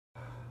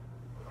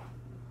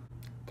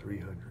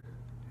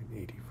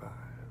385.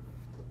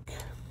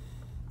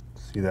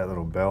 See that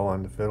little bell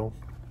on the fiddle?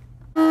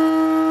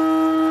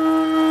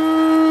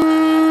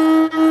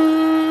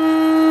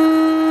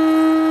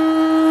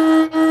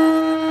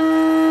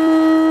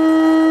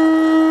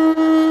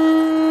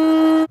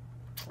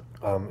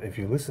 If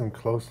you listen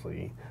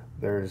closely,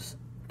 there's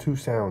two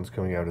sounds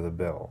coming out of the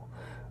bell.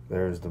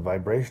 There's the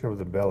vibration of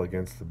the bell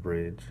against the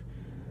bridge,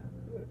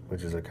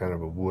 which is a kind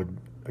of a wood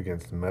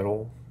against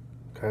metal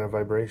kind of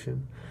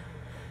vibration.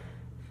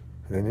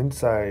 And then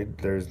inside,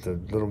 there's the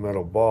little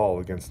metal ball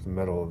against the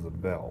metal of the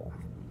bell.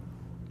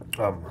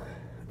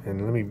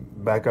 And let me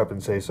back up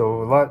and say,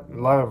 so a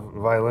lot of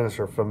violinists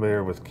are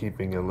familiar with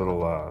keeping a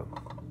little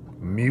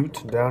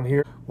mute down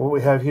here. What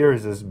we have here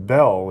is this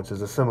bell, which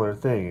is a similar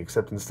thing,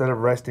 except instead of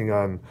resting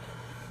on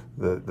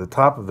the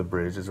top of the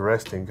bridge, it's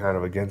resting kind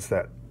of against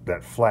that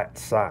flat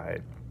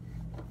side.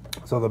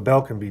 So the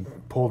bell can be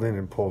pulled in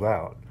and pulled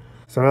out.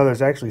 So now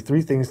there's actually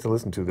three things to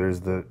listen to.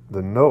 There's the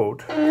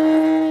note, and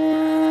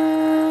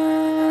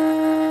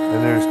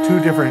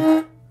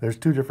there's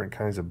two different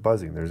kinds of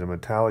buzzing. There's a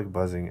metallic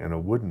buzzing and a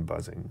wooden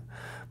buzzing,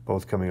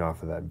 both coming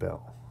off of that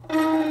bell.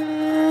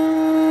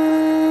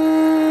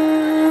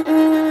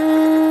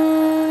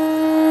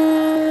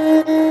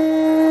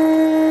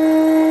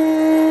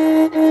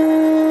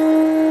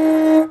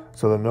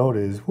 So the note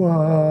is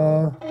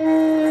wah.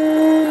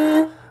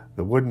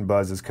 The wooden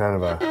buzz is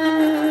kind of a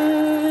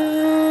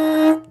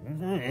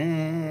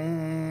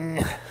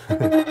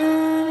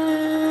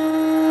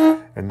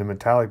and the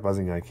metallic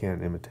buzzing I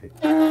can't imitate.